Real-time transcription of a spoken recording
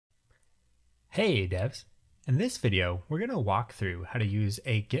Hey devs! In this video, we're going to walk through how to use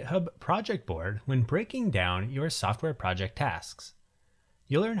a GitHub project board when breaking down your software project tasks.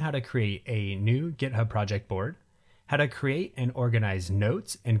 You'll learn how to create a new GitHub project board, how to create and organize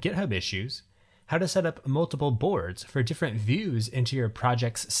notes and GitHub issues, how to set up multiple boards for different views into your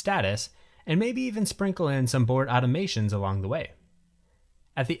project's status, and maybe even sprinkle in some board automations along the way.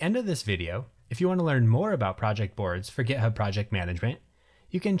 At the end of this video, if you want to learn more about project boards for GitHub project management,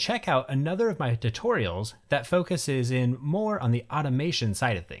 you can check out another of my tutorials that focuses in more on the automation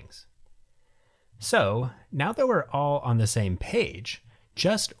side of things. So now that we're all on the same page,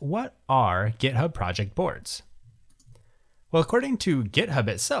 just what are GitHub project boards? Well, according to GitHub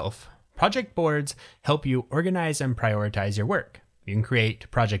itself, project boards help you organize and prioritize your work. You can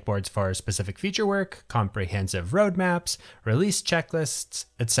create project boards for specific feature work, comprehensive roadmaps, release checklists,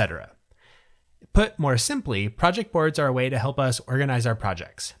 etc. Put more simply, project boards are a way to help us organize our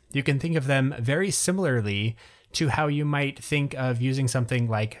projects. You can think of them very similarly to how you might think of using something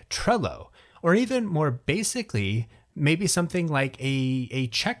like Trello, or even more basically, maybe something like a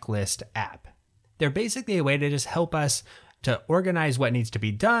checklist app. They're basically a way to just help us to organize what needs to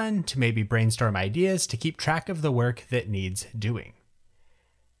be done, to maybe brainstorm ideas, to keep track of the work that needs doing.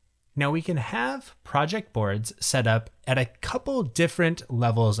 Now we can have project boards set up at a couple different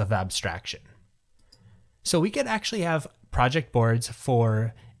levels of abstraction. So we could actually have project boards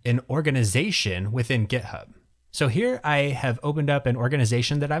for an organization within GitHub. So here I have opened up an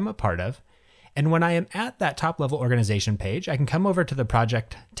organization that I'm a part of. And when I am at that top level organization page, I can come over to the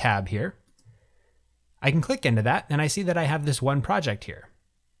project tab here. I can click into that and I see that I have this one project here.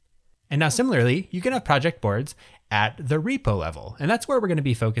 And now similarly, you can have project boards at the repo level. And that's where we're going to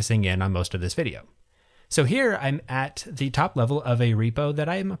be focusing in on most of this video. So here I'm at the top level of a repo that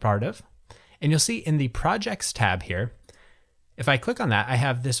I am a part of. And you'll see in the projects tab here, if I click on that, I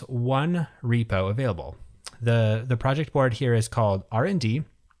have this one repo available. The project board here is called R&D,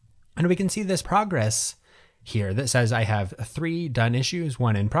 and we can see this progress here that says I have 3 done issues,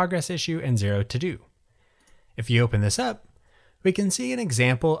 1 in progress issue, and 0 to do. If you open this up, we can see an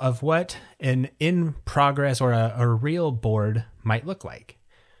example of what an in progress or a real board might look like.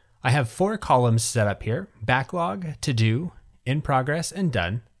 I have 4 columns set up here: backlog, to do, in progress, and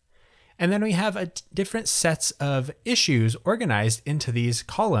done. And then we have different sets of issues organized into these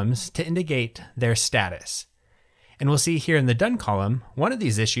columns to indicate their status. And we'll see here in the done column, one of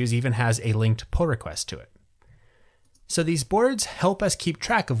these issues even has a linked pull request to it. So these boards help us keep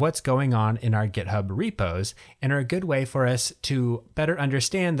track of what's going on in our GitHub repos and are a good way for us to better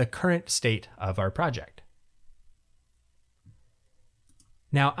understand the current state of our project.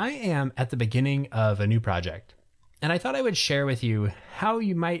 Now I am at the beginning of a new project. And I thought I would share with you how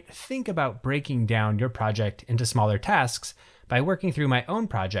you might think about breaking down your project into smaller tasks by working through my own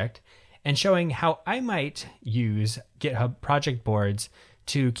project and showing how I might use GitHub project boards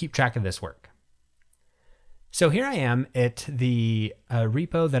to keep track of this work. So here I am at the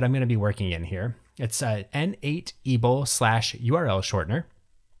repo that I'm going to be working in here. It's n8ebl/URL shortener.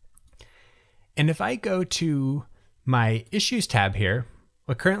 And if I go to my issues tab here,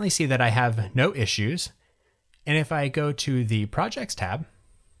 we'll currently see that I have no issues. And if I go to the projects tab,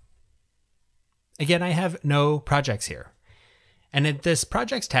 again, I have no projects here. And at this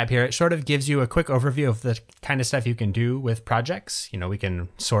projects tab here, it sort of gives you a quick overview of the kind of stuff you can do with projects. You know, we can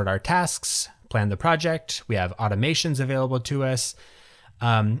sort our tasks, plan the project, we have automations available to us,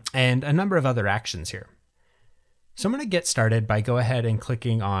 and a number of other actions here. So I'm going to get started by go ahead and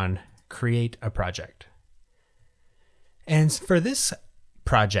clicking on Create a Project. And for this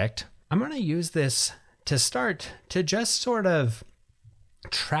project, I'm going to use this to start to just sort of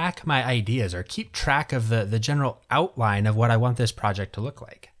track my ideas or keep track of the general outline of what I want this project to look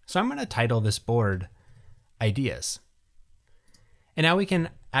like. So I'm going to title this board Ideas. And now we can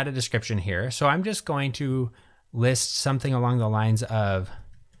add a description here. So I'm just going to list something along the lines of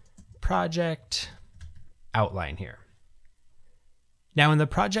project outline here. Now in the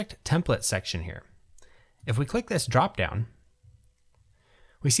project template section here, if we click this drop down,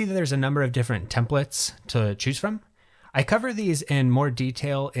 we see that there's a number of different templates to choose from. I cover these in more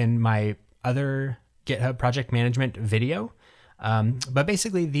detail in my other GitHub project management video, but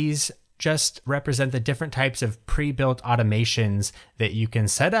basically these just represent the different types of pre-built automations that you can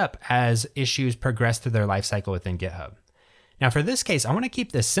set up as issues progress through their lifecycle within GitHub. Now for this case, I want to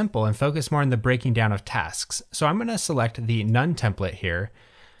keep this simple and focus more on the breaking down of tasks. So I'm going to select the None template here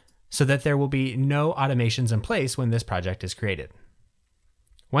so that there will be no automations in place when this project is created.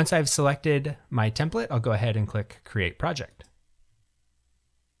 Once I've selected my template, I'll go ahead and click Create Project.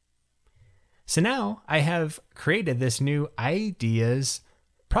 So now I have created this new Ideas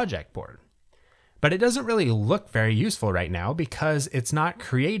project board. but it doesn't really look very useful right now because it's not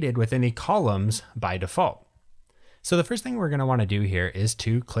created with any columns by default. So the first thing we're going to want to do here is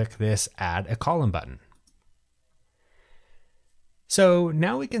to click this Add a Column button. So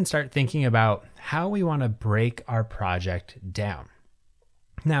now we can start thinking about how we want to break our project down.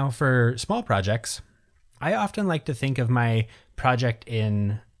 Now for small projects, I often like to think of my project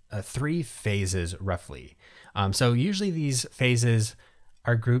in 3 phases roughly. So usually these phases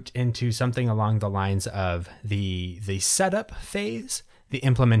are grouped into something along the lines of the setup phase, the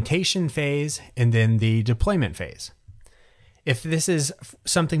implementation phase, and then the deployment phase. If this is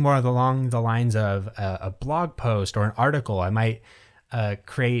something more along the lines of a blog post or an article, I might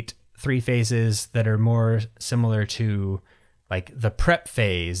create 3 phases that are more similar to like the prep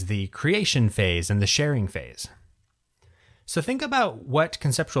phase, the creation phase, and the sharing phase. So think about what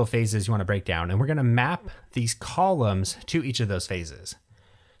conceptual phases you want to break down, and we're going to map these columns to each of those phases.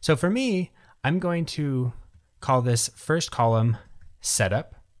 So for me, I'm going to call this first column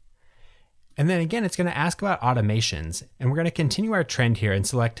setup. And then again, it's going to ask about automations, and we're going to continue our trend here and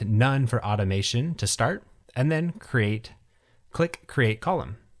select none for automation to start, and then click create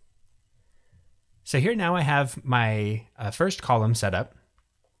column. So here now I have my first column set up.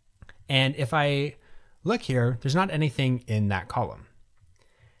 And if I look here, there's not anything in that column.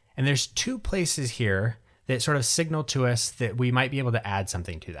 And there's 2 places here that sort of signal to us that we might be able to add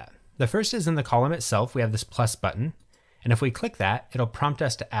something to that. The first is in the column itself, we have this plus button. And if we click that, it'll prompt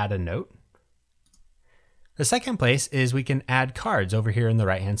us to add a note. The second place is we can add cards over here in the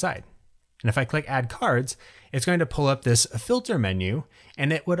right-hand side. And if I click add cards, it's going to pull up this filter menu,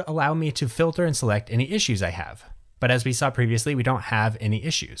 and it would allow me to filter and select any issues I have. But as we saw previously, we don't have any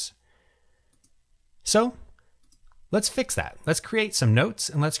issues. So let's fix that. Let's create some notes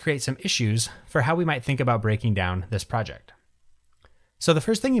and let's create some issues for how we might think about breaking down this project. So the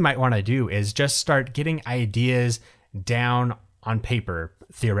first thing you might want to do is just start getting ideas down on paper,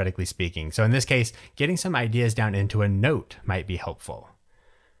 theoretically speaking. So in this case, getting some ideas down into a note might be helpful.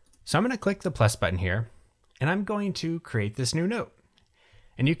 So I'm going to click the plus button here, and I'm going to create this new note.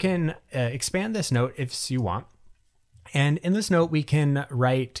 And you can expand this note if you want. And in this note, we can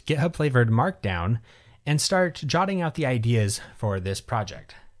write GitHub flavored markdown and start jotting out the ideas for this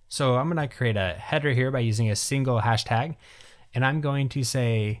project. So I'm going to create a header here by using a single hashtag, and I'm going to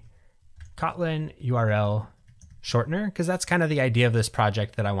say Kotlin URL shortener, because that's kind of the idea of this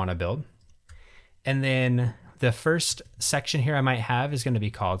project that I want to build. And then the first section here I might have is going to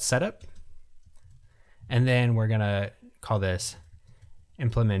be called setup. And then we're going to call this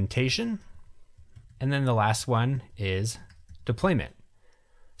implementation. And then the last one is deployment.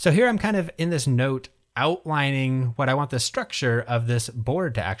 So here I'm kind of in this note outlining what I want the structure of this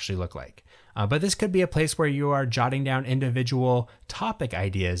board to actually look like. But this could be a place where you are jotting down individual topic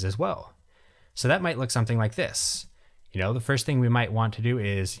ideas as well. So that might look something like this. You know, the first thing we might want to do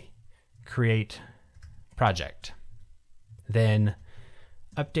is create project, then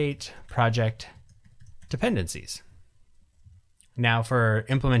update project dependencies. Now for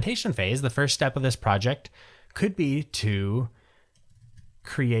implementation phase, the first step of this project could be to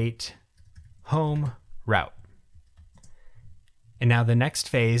create home route. And now the next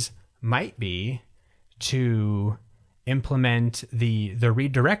phase might be to implement the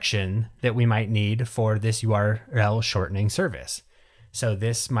redirection that we might need for this URL shortening service. So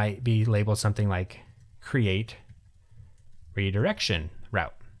this might be labeled something like create redirection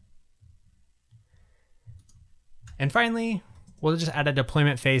route. And finally, we'll just add a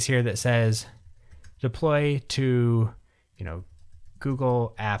deployment phase here that says deploy to,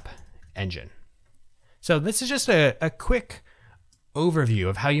 Google App Engine. So this is just a quick overview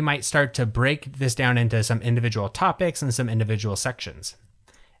of how you might start to break this down into some individual topics and some individual sections.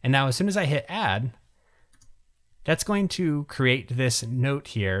 And now as soon as I hit add, that's going to create this note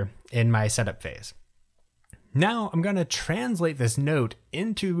here in my setup phase. Now I'm going to translate this note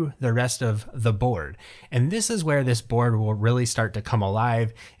into the rest of the board. And this is where this board will really start to come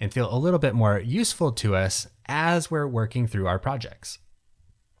alive and feel a little bit more useful to us as we're working through our projects.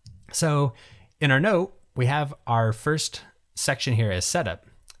 So in our note, we have our first section here as setup.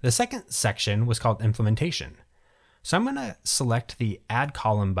 The second section was called implementation. So I'm going to select the add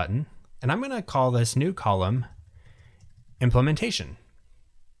column button, and I'm going to call this new column implementation.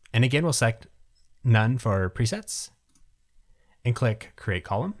 And again, we'll select none for presets and click create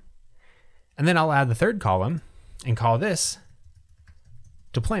column. And then I'll add the third column and call this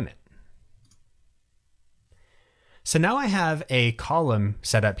deployment. So now I have a column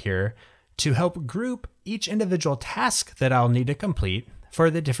set up here to help group each individual task that I'll need to complete for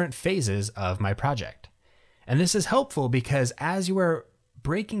the different phases of my project. And this is helpful because as you are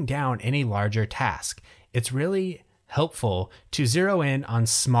breaking down any larger task, it's really helpful to zero in on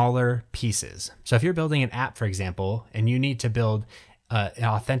smaller pieces. So if you're building an app, for example, and you need to build an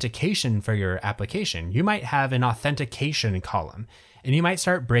authentication for your application, you might have an authentication column, and you might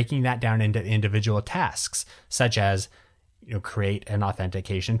start breaking that down into individual tasks, such as create an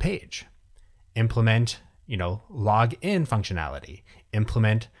authentication page, implement log in functionality,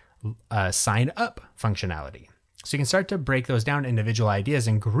 implement sign up functionality. So you can start to break those down individual ideas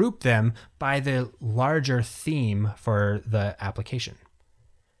and group them by the larger theme for the application.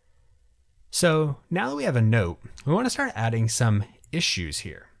 So now that we have a note, we want to start adding some issues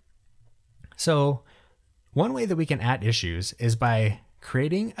here. So one way that we can add issues is by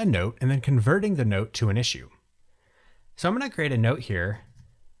creating a note and then converting the note to an issue. So I'm going to create a note here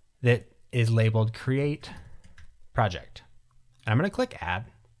that is labeled create project. I'm going to click add.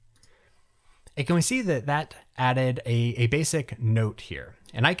 And can we see that added a basic note here?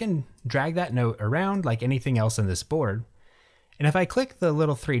 And I can drag that note around like anything else in this board. And if I click the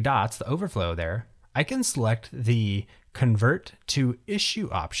little 3 dots, the overflow there, I can select the convert to issue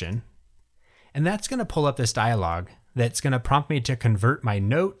option. And that's going to pull up this dialog that's going to prompt me to convert my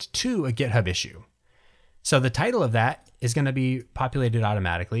note to a GitHub issue. So the title of that is going to be populated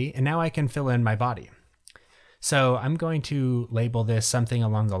automatically. And now I can fill in my body. So I'm going to label this something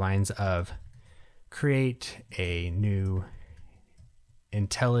along the lines of create a new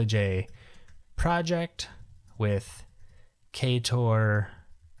IntelliJ project with Ktor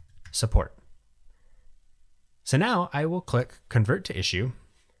support. So now I will click convert to issue,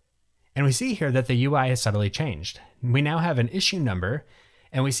 and we see here that the UI has subtly changed. We now have an issue number,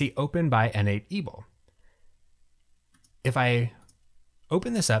 and we see open by N8eble. If I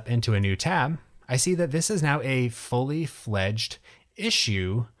open this up into a new tab, I see that this is now a fully fledged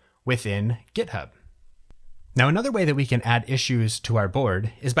issue within GitHub. Now, another way that we can add issues to our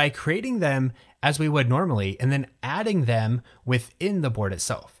board is by creating them as we would normally and then adding them within the board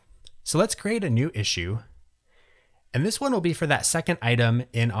itself. So let's create a new issue. And this one will be for that second item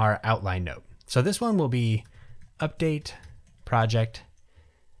in our outline note. So this one will be update project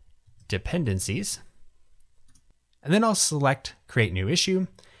dependencies. And then I'll select create new issue.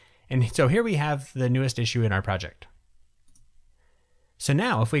 And so here we have the newest issue in our project. So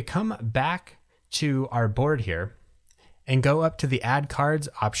now if we come back to our board here and go up to the add cards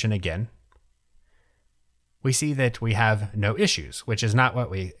option again, we see that we have no issues, which is not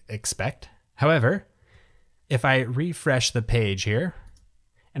what we expect. However, if I refresh the page here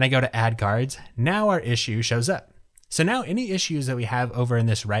and I go to add cards, now our issue shows up. So now any issues that we have over in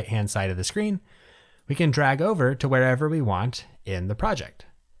this right-hand side of the screen, we can drag over to wherever we want in the project.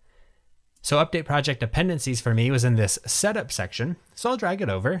 So update project dependencies for me was in this setup section. So I'll drag it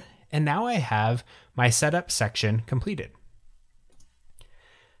over, and now I have my setup section completed.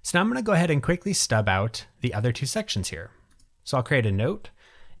 So now I'm going to go ahead and quickly stub out the other 2 sections here. So I'll create a note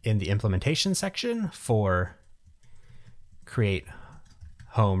in the implementation section for create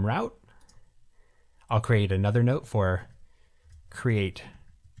home route. I'll create another note for create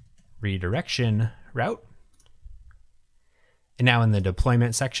redirection route. And now in the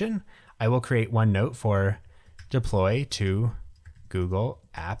deployment section, I will create one note for deploy to Google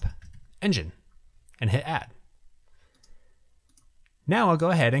App Engine and hit add. Now I'll go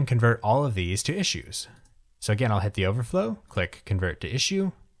ahead and convert all of these to issues. So again, I'll hit the overflow, click convert to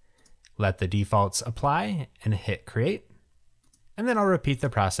issue, let the defaults apply and hit create. And then I'll repeat the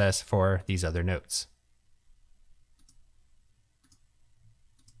process for these other notes.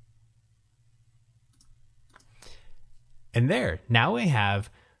 And there, now we have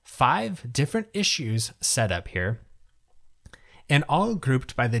 5 different issues set up here, and all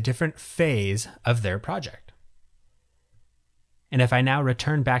grouped by the different phase of their project. And if I now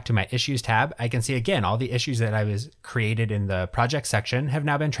return back to my issues tab, I can see again, all the issues that I was created in the project section have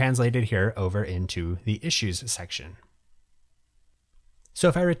now been translated here over into the issues section. So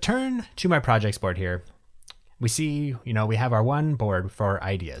if I return to my projects board here, we see, we have our one board for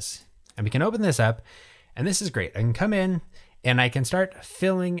ideas, and we can open this up, and this is great. I can come in and I can start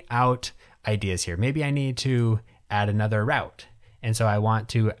filling out ideas here. Maybe I need to add another route. And so I want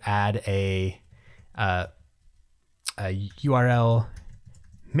to add a URL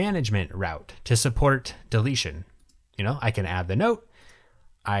management route to support deletion. I can add the note,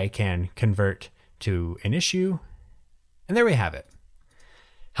 I can convert to an issue, and there we have it.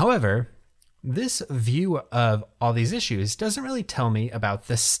 However, this view of all these issues doesn't really tell me about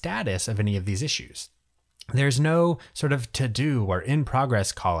the status of any of these issues. There's no sort of to-do or in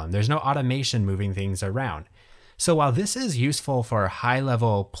progress column. There's no automation moving things around. So while this is useful for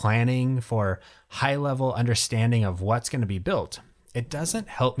high-level planning, for high-level understanding of what's going to be built, it doesn't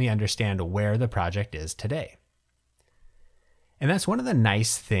help me understand where the project is today. And that's one of the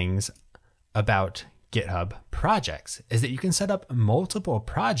nice things about GitHub projects, is that you can set up multiple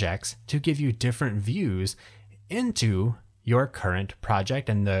projects to give you different views into your current project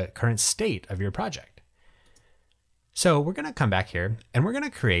and the current state of your project. So we're going to come back here and we're going to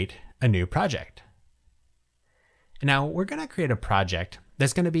create a new project. Now we're going to create a project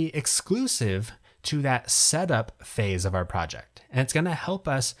that's going to be exclusive to that setup phase of our project. And it's going to help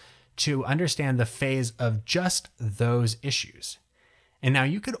us to understand the phase of just those issues. And now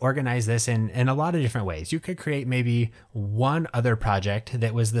you could organize this in a lot of different ways. You could create maybe one other project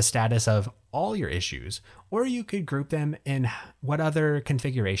that was the status of all your issues, or you could group them in what other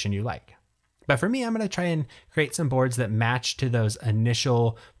configuration you like. But for me, I'm going to try and create some boards that match to those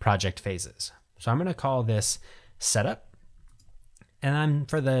initial project phases. So I'm going to call this setup. And then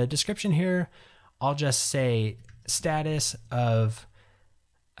for the description here, I'll just say status of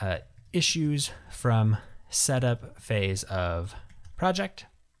issues from setup phase of project.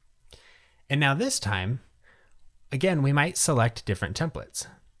 And now this time, again, we might select different templates.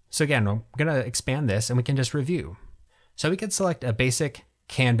 So again, I'm going to expand this and we can just review. So we could select a basic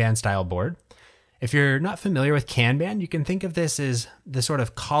Kanban style board. If you're not familiar with Kanban, you can think of this as the sort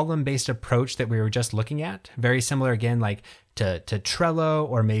of column-based approach that we were just looking at. Very similar, again, like to Trello,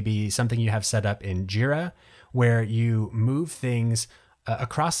 or maybe something you have set up in Jira, where you move things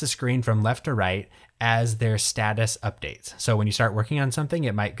across the screen from left to right as their status updates. So when you start working on something,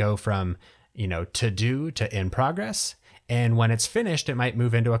 it might go from, to do to in progress. And when it's finished, it might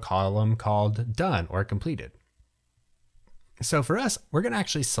move into a column called done or completed. So for us, we're going to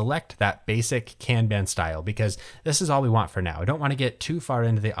actually select that basic Kanban style because this is all we want for now. I don't want to get too far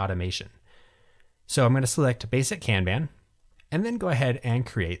into the automation. So I'm going to select basic Kanban and then go ahead and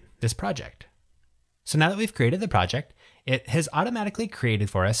create this project. So now that we've created the project, it has automatically created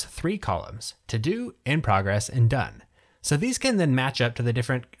for us 3 columns: to do, in progress, and done. So these can then match up to the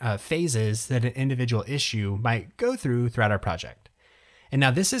different phases that an individual issue might go throughout our project. And now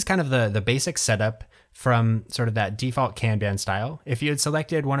this is kind of the basic setup from sort of that default Kanban style. If you had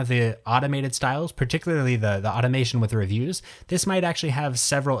selected one of the automated styles, particularly the automation with reviews, this might actually have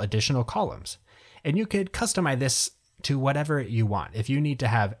several additional columns. And you could customize this to whatever you want. If you need to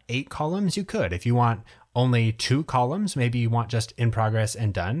have 8 columns, you could. If you want only 2 columns, maybe you want just in progress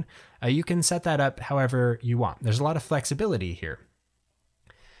and done, you can set that up however you want. There's a lot of flexibility here.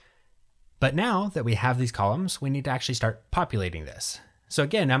 But now that we have these columns, we need to actually start populating this. So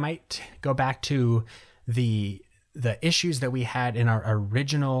again, I might go back to the issues that we had in our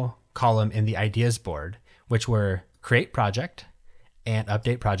original column in the ideas board, which were create project and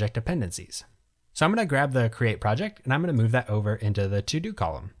update project dependencies. So I'm going to grab the create project and I'm going to move that over into the to do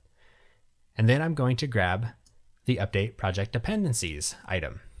column. And then I'm going to grab the update project dependencies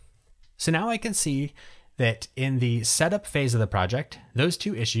item. So now I can see that in the setup phase of the project, those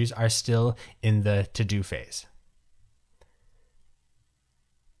 2 issues are still in the to do phase.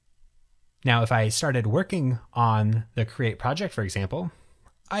 Now, if I started working on the create project, for example,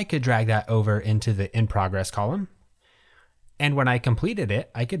 I could drag that over into the in progress column. And when I completed it,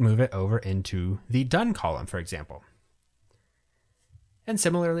 I could move it over into the done column, for example. And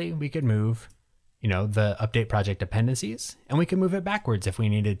similarly, we could move, the update project dependencies, and we can move it backwards if we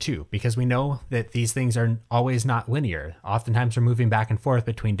needed to, because we know that these things are always not linear. Oftentimes we're moving back and forth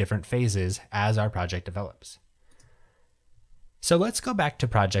between different phases as our project develops. So let's go back to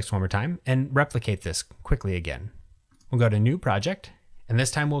projects one more time and replicate this quickly again. We'll go to new project, and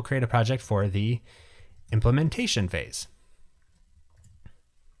this time we'll create a project for the implementation phase.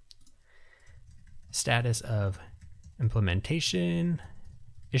 Status of implementation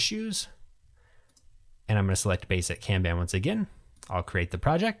issues. And I'm going to select basic Kanban once again. I'll create the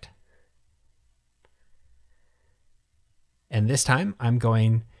project. And this time I'm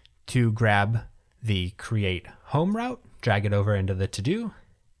going to grab the create home route, drag it over into the to do,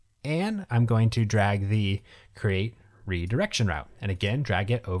 and I'm going to drag the create redirection route. And again,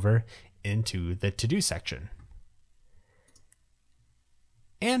 drag it over into the to do section.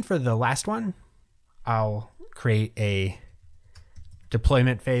 And for the last one, I'll create a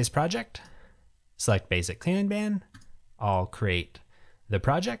deployment phase project, select basic Kanban, I'll create the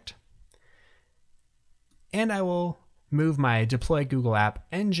project, and I will move my deploy Google App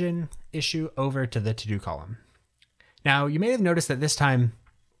Engine issue over to the to-do column. Now, you may have noticed that this time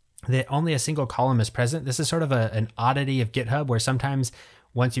that only a single column is present. This is sort of an oddity of GitHub where sometimes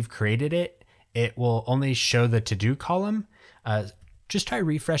once you've created it, it will only show the to-do column. just try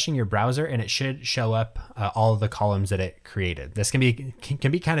refreshing your browser and it should show up all of the columns that it created. This can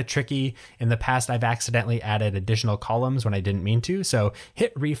be kind of tricky. In the past, I've accidentally added additional columns when I didn't mean to. So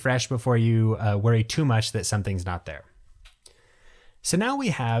hit refresh before you worry too much that something's not there. So now we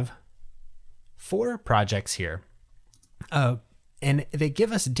have 4 projects here, and they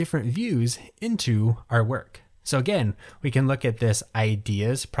give us different views into our work. So again, we can look at this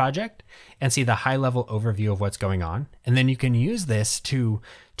ideas project and see the high level overview of what's going on. And then you can use this to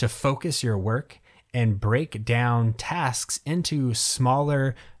focus your work and break down tasks into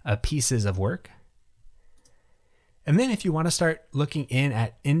smaller pieces of work. And then if you want to start looking in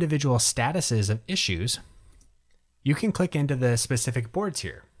at individual statuses of issues, you can click into the specific boards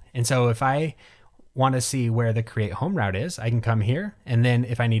here. And so if I want to see where the create home route is, I can come here. And then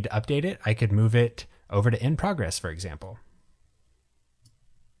if I need to update it, I could move it over to in progress, for example.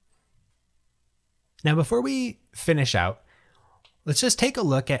 Now, before we finish out, let's just take a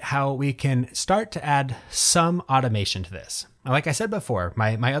look at how we can start to add some automation to this. Like I said before,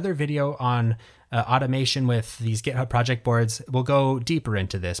 my other video on automation with these GitHub project boards will go deeper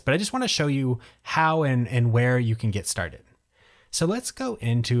into this, but I just want to show you how and where you can get started. So let's go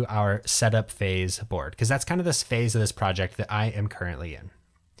into our setup phase board, because that's kind of this phase of this project that I am currently in.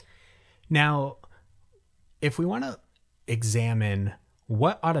 Now, if we want to examine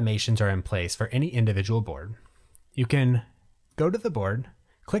what automations are in place for any individual board, you can go to the board,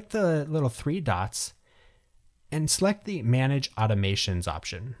 click the little 3 dots, and select the Manage Automations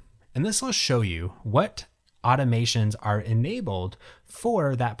option. And this will show you what automations are enabled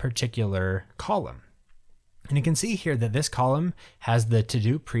for that particular column. And you can see here that this column has the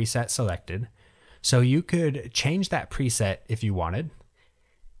to-do preset selected. So you could change that preset if you wanted.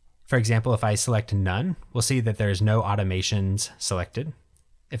 For example, if I select none, we'll see that there's no automations selected.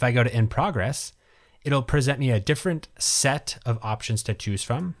 If I go to in progress, it'll present me a different set of options to choose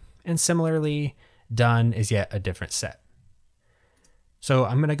from. And similarly, done is yet a different set. So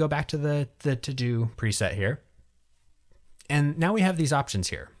I'm going to go back to the to-do preset here. And now we have these options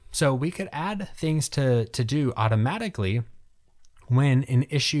here. So we could add things to do automatically when an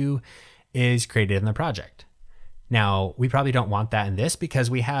issue is created in the project. Now, we probably don't want that in this because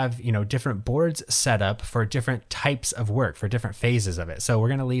we have, different boards set up for different types of work, for different phases of it. So we're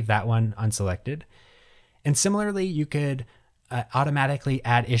going to leave that one unselected. And similarly, you could automatically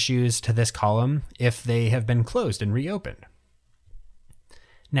add issues to this column if they have been closed and reopened.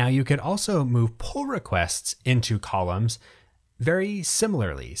 Now, you could also move pull requests into columns very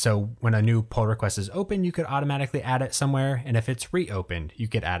similarly. So when a new pull request is open, you could automatically add it somewhere. And if it's reopened, you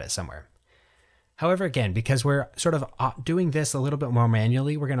could add it somewhere. However, again, because we're sort of doing this a little bit more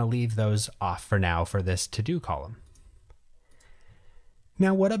manually, we're going to leave those off for now for this to-do column.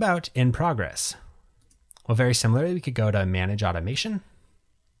 Now, what about in progress? Well, very similarly, we could go to Manage Automation.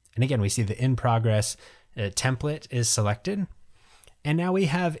 And again, we see the in progress template is selected. And now we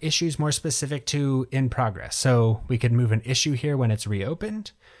have issues more specific to in progress. So we could move an issue here when it's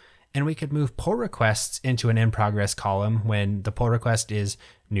reopened. And we could move pull requests into an in progress column when the pull request is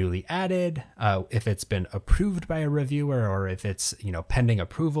newly added, if it's been approved by a reviewer, or if it's pending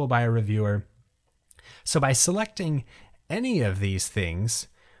approval by a reviewer. So by selecting any of these things,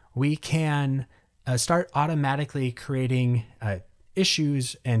 we can start automatically creating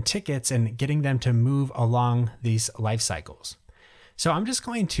issues and tickets and getting them to move along these life cycles. So I'm just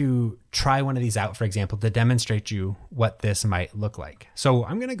going to try one of these out, for example, to demonstrate you what this might look like. So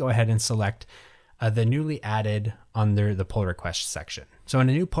I'm going to go ahead and select the newly added under the pull request section. So when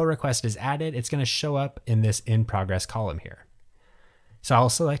a new pull request is added, it's going to show up in this in progress column here. So I'll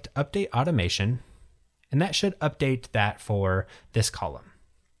select Update Automation, and that should update that for this column.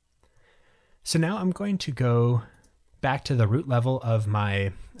 So now I'm going to go back to the root level of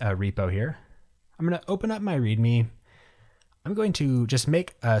my repo here. I'm going to open up my README. I'm going to just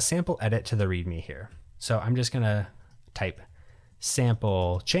make a sample edit to the README here. So I'm just going to type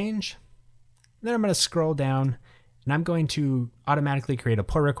sample change. Then I'm going to scroll down and I'm going to automatically create a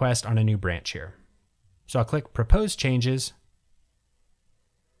pull request on a new branch here. So I'll click Propose Changes.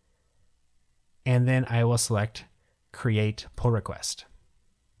 And then I will select Create Pull Request.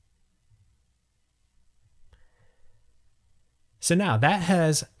 So now that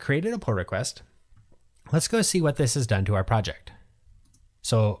has created a pull request. Let's go see what this has done to our project.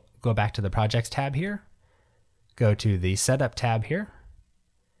 So go back to the Projects tab here, go to the Setup tab here,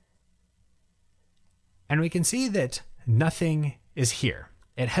 and we can see that nothing is here.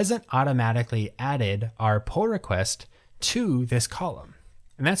 It hasn't automatically added our pull request to this column.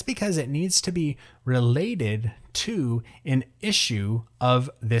 And that's because it needs to be related to an issue of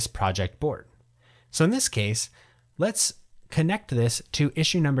this project board. So in this case, let's connect this to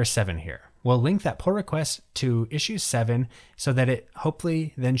issue number 7 here. We'll link that pull request to issue 7 so that it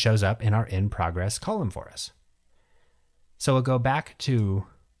hopefully then shows up in our in progress column for us. So we'll go back to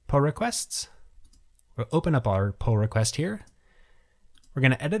pull requests. We'll open up our pull request here. We're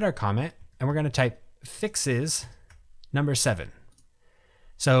going to edit our comment and we're going to type fixes number 7.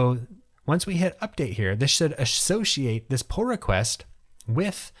 So once we hit update here, this should associate this pull request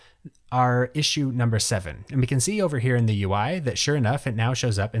with our issue number 7. And we can see over here in the UI that sure enough, it now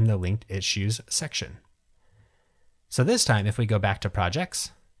shows up in the linked issues section. So this time, if we go back to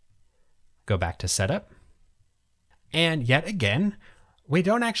projects, go back to setup, and yet again, we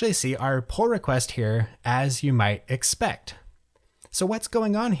don't actually see our pull request here as you might expect. So what's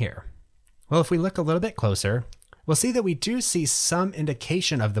going on here? Well, if we look a little bit closer, we'll see that we do see some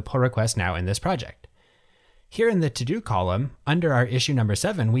indication of the pull request now in this project. Here in the to-do column, under our issue number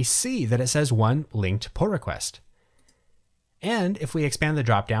 7, we see that it says one linked pull request. And if we expand the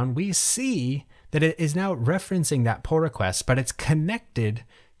dropdown, we see that it is now referencing that pull request, but it's connected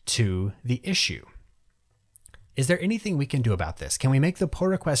to the issue. Is there anything we can do about this? Can we make the pull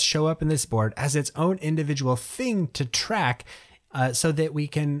request show up in this board as its own individual thing to track so that we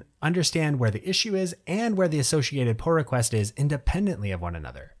can understand where the issue is and where the associated pull request is independently of one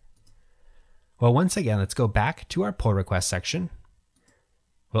another? Well, once again, let's go back to our pull request section.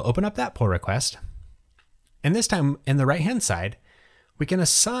 We'll open up that pull request. And this time in the right-hand side, we can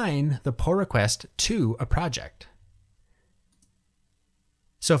assign the pull request to a project.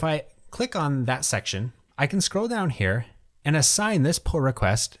 So if I click on that section, I can scroll down here and assign this pull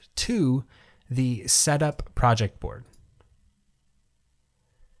request to the setup project board.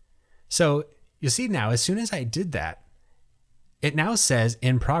 So you see now, as soon as I did that, it now says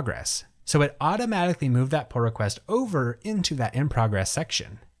in progress. So it automatically moved that pull request over into that in progress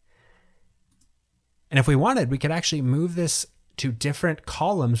section. And if we wanted, we could actually move this to different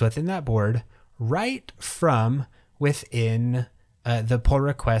columns within that board right from within the pull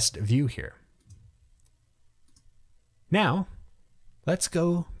request view here. Now, let's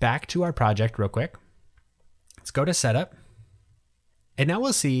go back to our project real quick. Let's go to setup. And now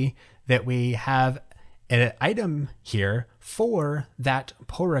we'll see that we have an item here for that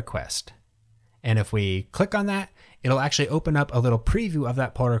pull request. And if we click on that, it'll actually open up a little preview of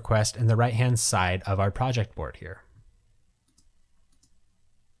that pull request in the right-hand side of our project board here.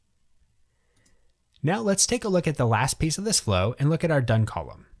 Now let's take a look at the last piece of this flow and look at our done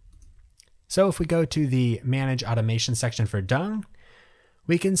column. So if we go to the manage automation section for done,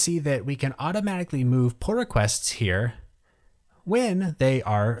 we can see that we can automatically move pull requests here when they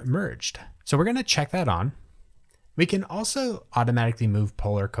are merged. So we're going to check that on. We can also automatically move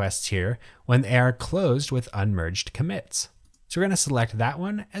pull requests here when they are closed with unmerged commits. So we're going to select that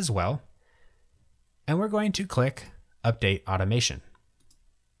one as well. And we're going to click Update Automation.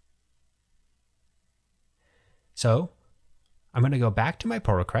 So I'm going to go back to my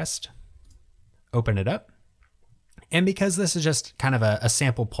pull request, open it up. And because this is just kind of a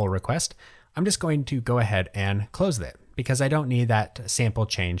sample pull request, I'm just going to go ahead and close it because I don't need that sample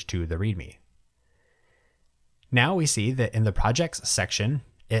change to the README. Now we see that in the projects section,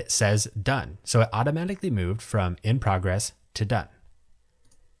 it says done. So it automatically moved from in progress to done.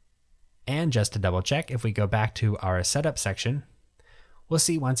 And just to double check, if we go back to our setup section, we'll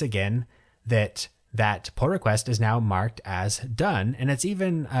see once again that that pull request is now marked as done. And it's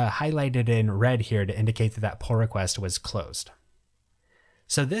even highlighted in red here to indicate that that pull request was closed.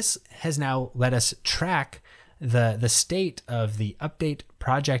 So this has now let us track the state of the update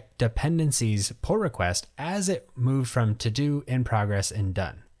project dependencies pull request as it moved from to do, in progress, and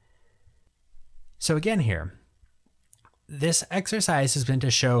done. So again here, this exercise has been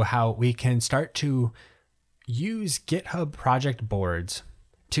to show how we can start to use GitHub project boards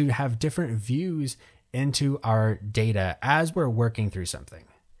to have different views into our data as we're working through something.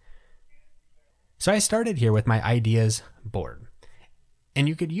 So I started here with my ideas board, and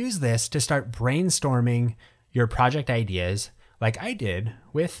you could use this to start brainstorming your project ideas like I did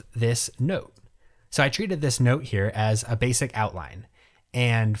with this note. So I treated this note here as a basic outline.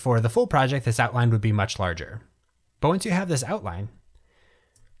 And for the full project, this outline would be much larger. But once you have this outline,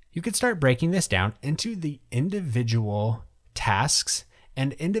 you could start breaking this down into the individual tasks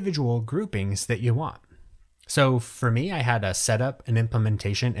and individual groupings that you want. So for me, I had a setup, an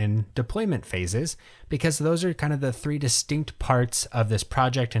implementation, and deployment phases because those are kind of the 3 distinct parts of this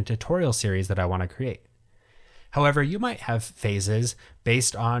project and tutorial series that I want to create. However, you might have phases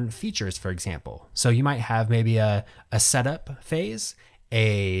based on features, for example. So you might have maybe a setup phase,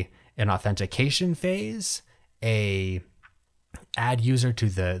 an authentication phase, a add user to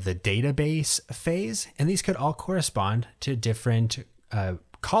the database phase, and these could all correspond to different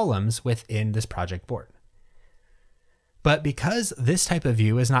columns within this project board. But because this type of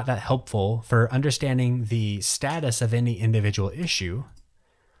view is not that helpful for understanding the status of any individual issue,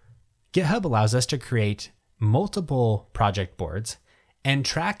 GitHub allows us to create multiple project boards and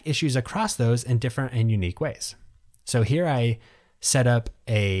track issues across those in different and unique ways. So here I set up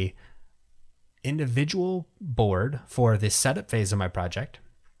a individual board for the setup phase of my project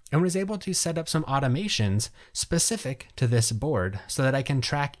and was able to set up some automations specific to this board so that I can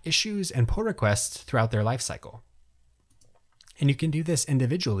track issues and pull requests throughout their lifecycle. And you can do this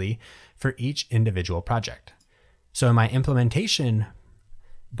individually for each individual project. So in my implementation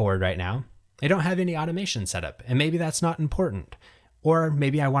board right now, I don't have any automation set up, and maybe that's not important. Or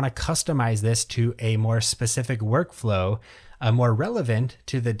maybe I want to customize this to a more specific workflow, more relevant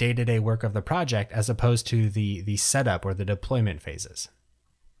to the day-to-day work of the project as opposed to the setup or the deployment phases.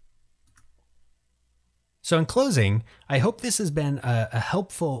 So in closing, I hope this has been a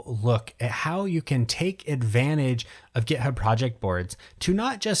helpful look at how you can take advantage of GitHub project boards to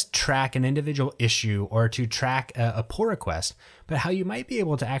not just track an individual issue or to track a pull request, but how you might be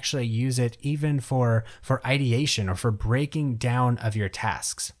able to actually use it even for ideation or for breaking down of your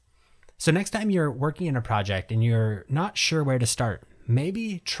tasks. So next time you're working in a project and you're not sure where to start,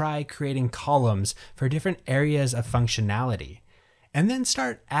 maybe try creating columns for different areas of functionality. And then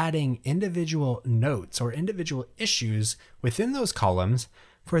start adding individual notes or individual issues within those columns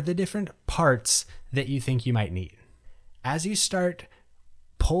for the different parts that you think you might need. As you start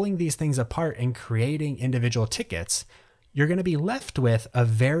pulling these things apart and creating individual tickets, you're going to be left with a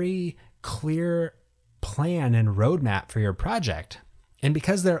very clear plan and roadmap for your project. And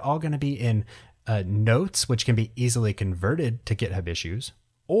because they're all going to be in notes, which can be easily converted to GitHub issues,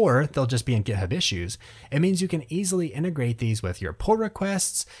 or they'll just be in GitHub issues, it means you can easily integrate these with your pull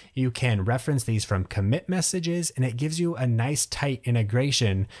requests. You can reference these from commit messages, and it gives you a nice tight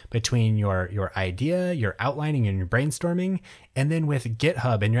integration between your idea, your outlining and your brainstorming, and then with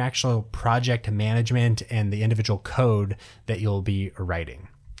GitHub and your actual project management and the individual code that you'll be writing.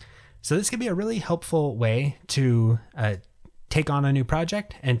 So this can be a really helpful way to take on a new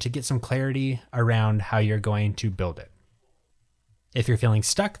project and to get some clarity around how you're going to build it. If you're feeling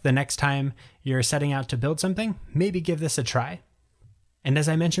stuck the next time you're setting out to build something, maybe give this a try. And as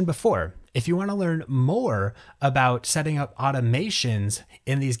I mentioned before, if you want to learn more about setting up automations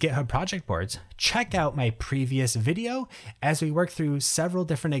in these GitHub project boards, check out my previous video as we work through several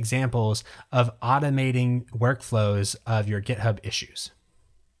different examples of automating workflows of your GitHub issues.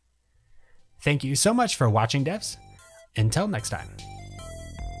 Thank you so much for watching, devs. Until next time.